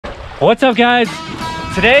What's up, guys?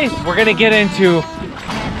 Today we're gonna get into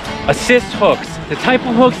assist hooks, the type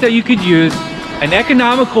of hooks that you could use, an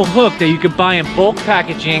economical hook that you could buy in bulk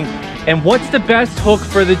packaging, and what's the best hook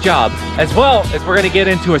for the job, as well as we're gonna get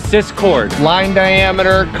into assist cord. Line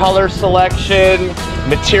diameter, color selection,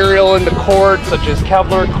 material in the cord such as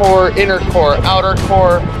Kevlar core, inner core, outer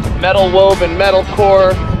core, metal woven, metal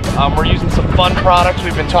core. We're using some fun products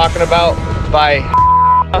we've been talking about by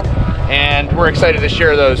and we're excited to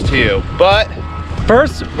share those to you. But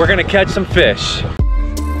first, we're gonna catch some fish.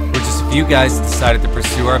 We're just a few guys that decided to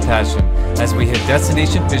pursue our passion. As we hit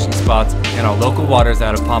destination fishing spots in our local waters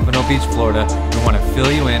out of Pompano Beach, Florida, we want to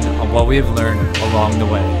fill you in on what we have learned along the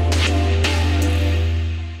way.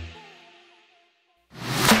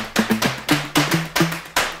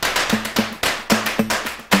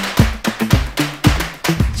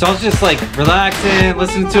 So I was just like relaxing,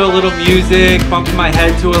 listening to a little music, bumping my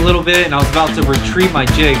head to a little bit, and I was about to retrieve my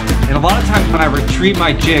jig. And a lot of times when I retrieve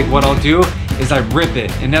my jig, what I'll do is I rip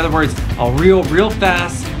it. In other words, I'll reel real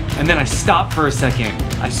fast, and then I stop for a second.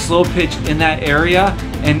 I slow pitch in that area,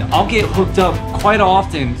 and I'll get hooked up quite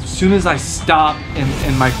often. As soon as I stop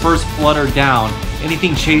and my first flutter down,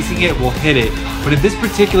 anything chasing it will hit it. But at this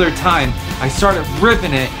particular time, I started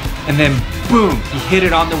ripping it, and then boom, he hit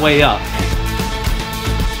it on the way up.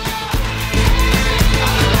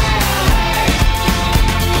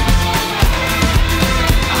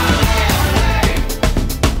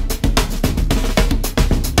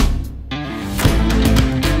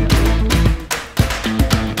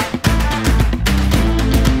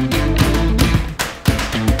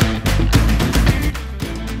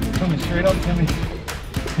 Straight up to me.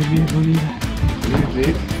 Can you believe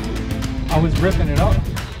it? I was ripping it up.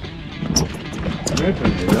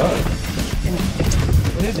 Ripping it up?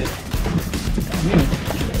 What is it?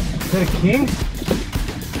 Is that a king?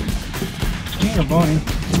 King or bony?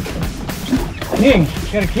 King!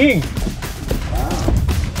 Got a king! Wow.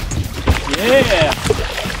 Yeah!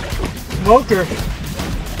 Smoker!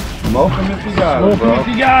 Smoke him if you got him, bro. Smoke him if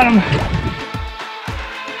you got him!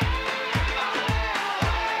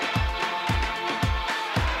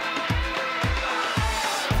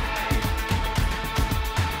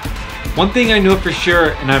 One thing I know for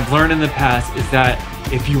sure, and I've learned in the past, is that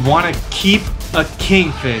if you want to keep a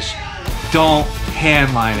kingfish, don't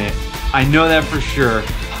handline it. I know that for sure.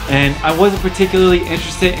 And I wasn't particularly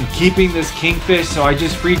interested in keeping this kingfish, so I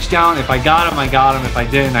just reached down. If I got him, I got him. If I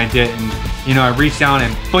didn't, I didn't. You know, I reached down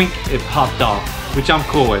and boink, it popped off, which I'm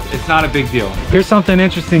cool with. It's not a big deal. Here's something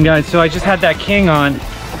interesting, guys. So I just had that king on,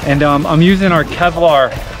 and I'm using our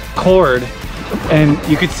Kevlar cord, and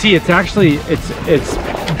you can see it's actually, it's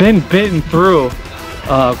been bitten through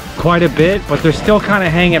quite a bit, but they're still kind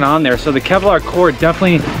of hanging on there. So the Kevlar cord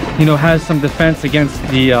definitely, you know, has some defense against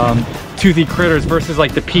the toothy critters versus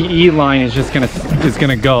like the PE line is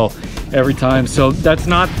gonna go every time. So that's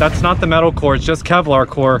not the metal core, it's just Kevlar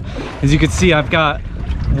core. As you can see, I've got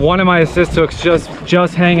one of my assist hooks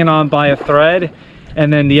just hanging on by a thread,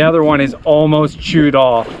 and then the other one is almost chewed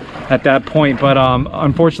off at that point. But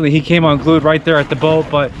unfortunately he came unglued right there at the boat,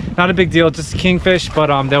 but not a big deal, just a kingfish. But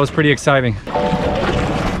that was pretty exciting.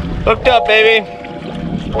 hooked up, baby.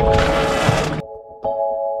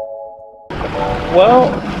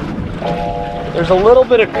 Well, there's a little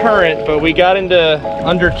bit of current, but we got into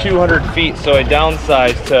under 200 feet, so I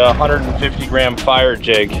downsized to 150 gram fire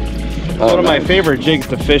jig. One of my favorite jigs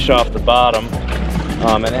to fish off the bottom,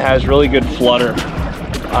 and it has really good flutter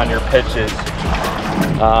on your pitches.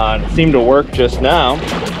 It seemed to work just now.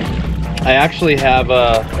 I actually have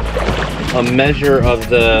a measure of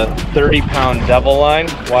the 30-pound devil line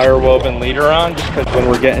wire woven leader on, just because when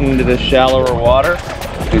we're getting into this shallower water,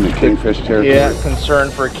 in the kingfish territory. Yeah, concern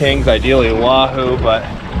for kings, ideally wahoo, but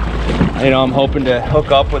you know, I'm hoping to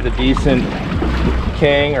hook up with a decent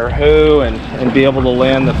king or who and be able to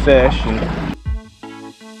land the fish. And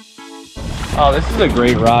oh, this is a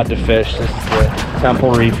great rod to fish. This is the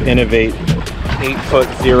Temple Reef Innovate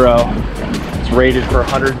 8'0". It's rated for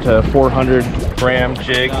 100 to 400 gram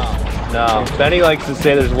jigs. No, Benny likes to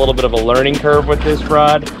say there's a little bit of a learning curve with this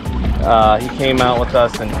rod. He came out with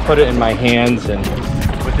us and put it in my hands, and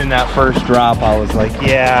within that first drop I was like,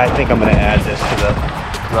 yeah, I think I'm gonna add this to the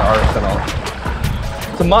arsenal.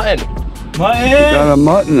 It's a mutton. Mutton! You got a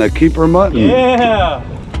mutton, a keeper mutton. Yeah!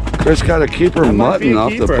 Chris got a keeper mutton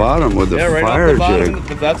off the bottom with the right fire off the bottom, jig.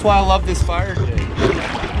 but that's why I love this fire jig.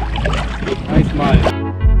 Nice mutton.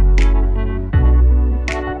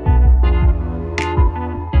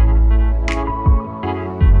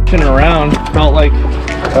 Around, felt like,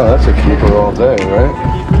 oh, that's a keeper all day, right?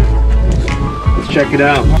 It's check it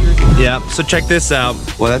out. Yeah, so check this out.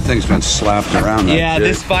 Well, that thing's been slapped around. Yeah,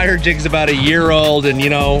 this fire jig's about a year old, and you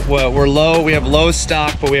know, we're low, we have low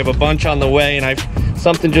stock, but we have a bunch on the way, and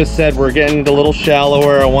something just said we're getting a little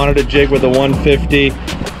shallower. I wanted a jig with a 150.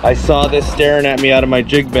 I saw this staring at me out of my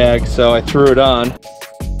jig bag, so I threw it on.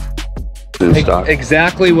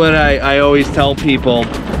 Exactly what I always tell people.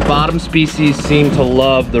 Bottom species seem to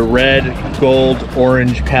love the red, gold,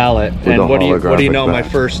 orange palette. And what do you know, my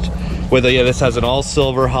first, this has an all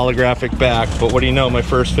silver holographic back, but what do you know, my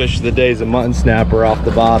first fish of the day is a mutton snapper off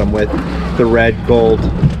the bottom with the red, gold,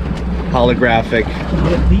 holographic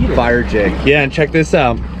fire jig. Yeah, and check this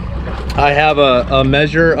out. I have a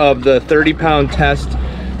measure of the 30-pound test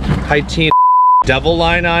Hytina devil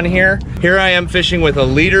line on here. Here I am fishing with a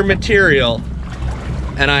leader material,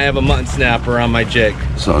 and I have a mutton snapper on my jig.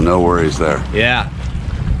 So no worries there. Yeah.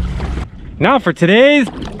 Now for today's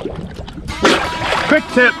quick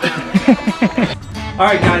tip. All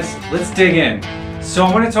right, guys, let's dig in. So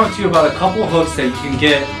I want to talk to you about a couple hooks that you can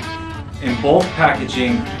get in bulk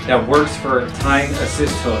packaging that works for tying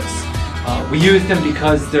assist hooks. We use them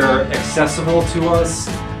because they're accessible to us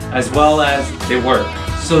as well as they work.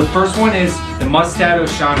 So the first one is the Mustad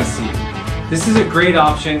O'Shaughnessy. This is a great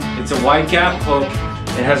option. It's a wide gap hook.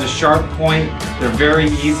 It has a sharp point. They're very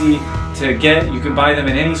easy to get. You can buy them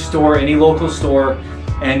in any store, any local store,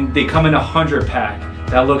 and they come in a 100 pack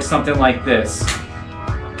that looks something like this.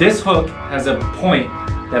 This hook has a point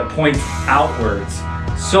that points outwards.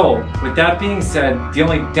 So with that being said, the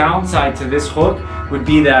only downside to this hook would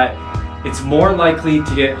be that it's more likely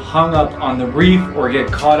to get hung up on the reef or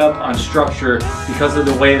get caught up on structure because of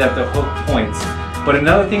the way that the hook points. But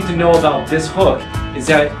another thing to know about this hook is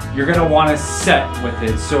that you're going to want to set with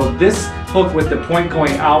it. So this hook with the point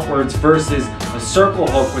going outwards versus a circle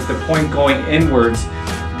hook with the point going inwards,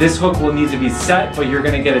 this hook will need to be set, but you're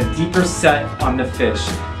going to get a deeper set on the fish.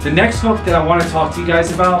 The next hook that I want to talk to you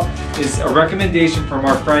guys about is a recommendation from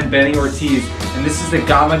our friend Benny Ortiz, and this is the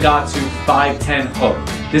Gamakatsu 510 hook.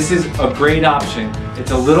 This is a great option.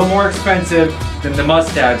 It's a little more expensive than the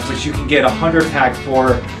Mustads, which you can get a 100 pack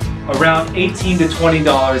for around $18 to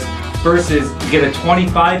 $20 versus you get a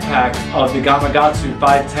 25 pack of the Gamakatsu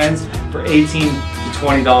 510s for $18 to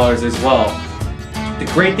 $20 as well. The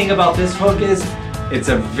great thing about this hook is it's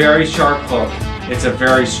a very sharp hook. It's a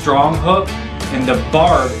very strong hook, and the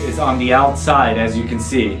barb is on the outside, as you can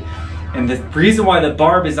see. And the reason why the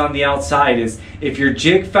barb is on the outside is if your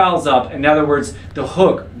jig fouls up, in other words, the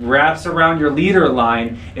hook wraps around your leader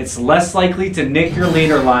line, it's less likely to nick your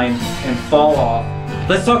leader line and fall off.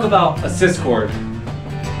 Let's talk about assist cord.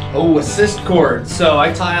 Oh, assist cord. So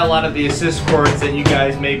I tie a lot of the assist cords that you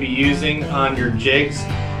guys may be using on your jigs.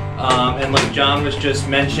 And like John was just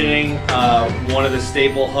mentioning, one of the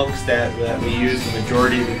staple hooks that we use the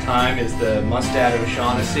majority of the time is the Mustad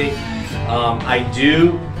O'Shaughnessy. I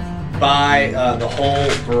do buy the whole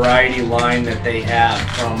variety line that they have,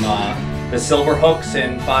 from the silver hooks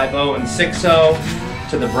in 5.0 and 6.0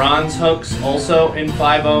 to the bronze hooks also in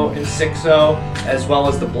 5.0 and 6.0, as well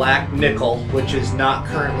as the black nickel, which is not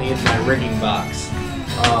currently in my rigging box.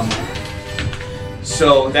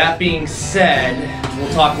 So that being said,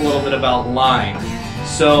 we'll talk a little bit about line.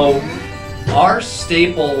 So our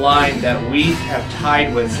staple line that we have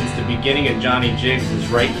tied with since the beginning of Johnny Jigs is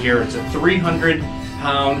right here. It's a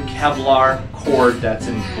 300-pound Kevlar cord that's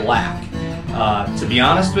in black. To be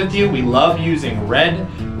honest with you, we love using red.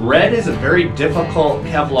 Red is a very difficult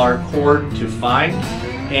Kevlar cord to find,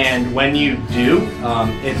 and when you do,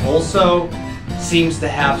 it also seems to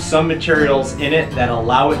have some materials in it that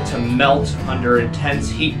allow it to melt under intense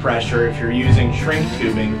heat pressure if you're using shrink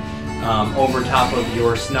tubing over top of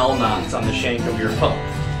your snell knots on the shank of your hook.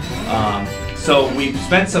 So we've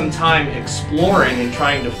spent some time exploring and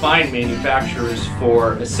trying to find manufacturers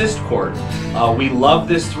for assist cord. We love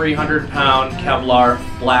this 300-pound Kevlar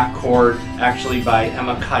black cord, actually by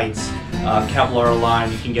Emma Kite's Kevlar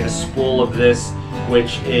line. You can get a spool of this,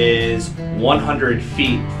 which is 100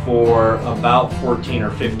 feet for about $14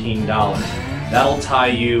 or $15. That'll tie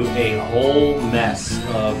you a whole mess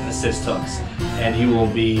of assist hooks, and you will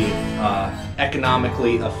be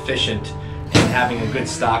economically efficient in having a good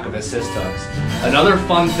stock of assist hooks. Another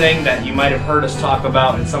fun thing that you might have heard us talk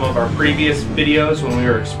about in some of our previous videos when we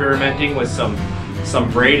were experimenting with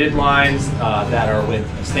some braided lines that are with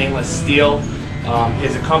stainless steel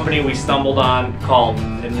is a company we stumbled on called,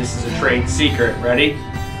 and this is a trade secret, ready?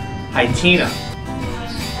 Hytina.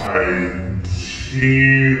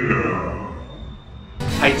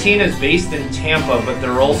 Hytina is based in Tampa, but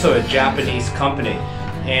they're also a Japanese company.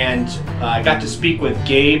 and I got to speak with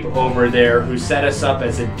Gabe over there, who set us up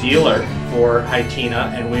as a dealer for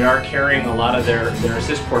Hytina, and we are carrying a lot of their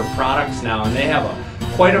assist cord products now, and they have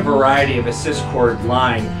quite a variety of assist cord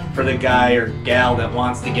line for the guy or gal that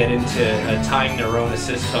wants to get into tying their own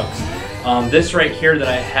assist hooks. This right here that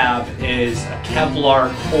I have is a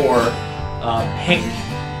Kevlar core pink,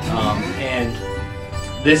 and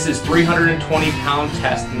this is 320 pound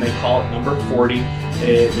test, and they call it number 40.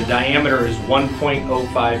 The diameter is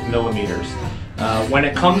 1.05 millimeters. When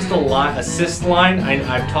it comes to assist line,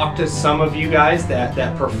 I've talked to some of you guys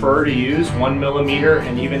that prefer to use 1 millimeter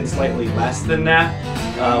and even slightly less than that.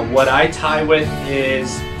 What I tie with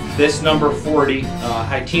is this number 40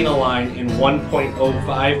 Hytina line in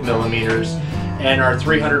 1.05 millimeters, and our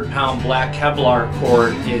 300 pound black Kevlar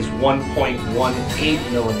cord is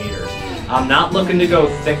 1.18 millimeters. I'm not looking to go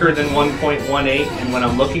thicker than 1.18, and when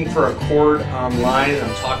I'm looking for a cord online and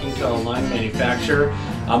I'm talking to a line manufacturer,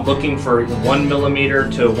 I'm looking for 1 millimeter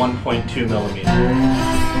to 1.2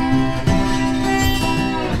 millimeter.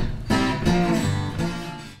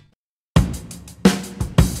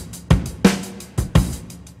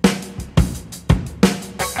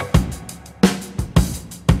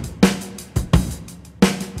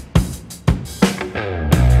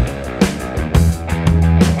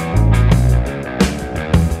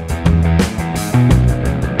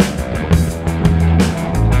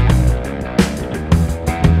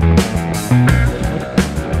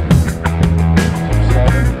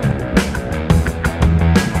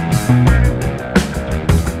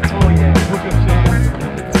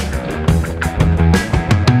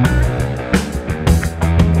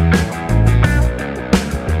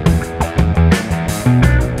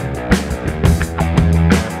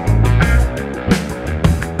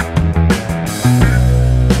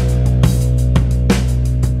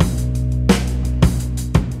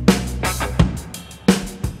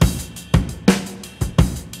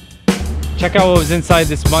 Check out what was inside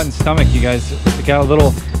this mutton's stomach, you guys. It got a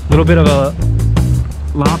little bit of a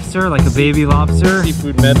lobster, like a baby lobster.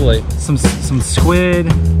 Seafood medley. Some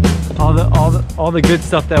squid, all the good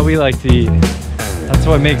stuff that we like to eat. That's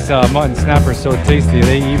what makes mutton snappers so tasty.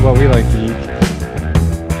 They eat what we like to eat.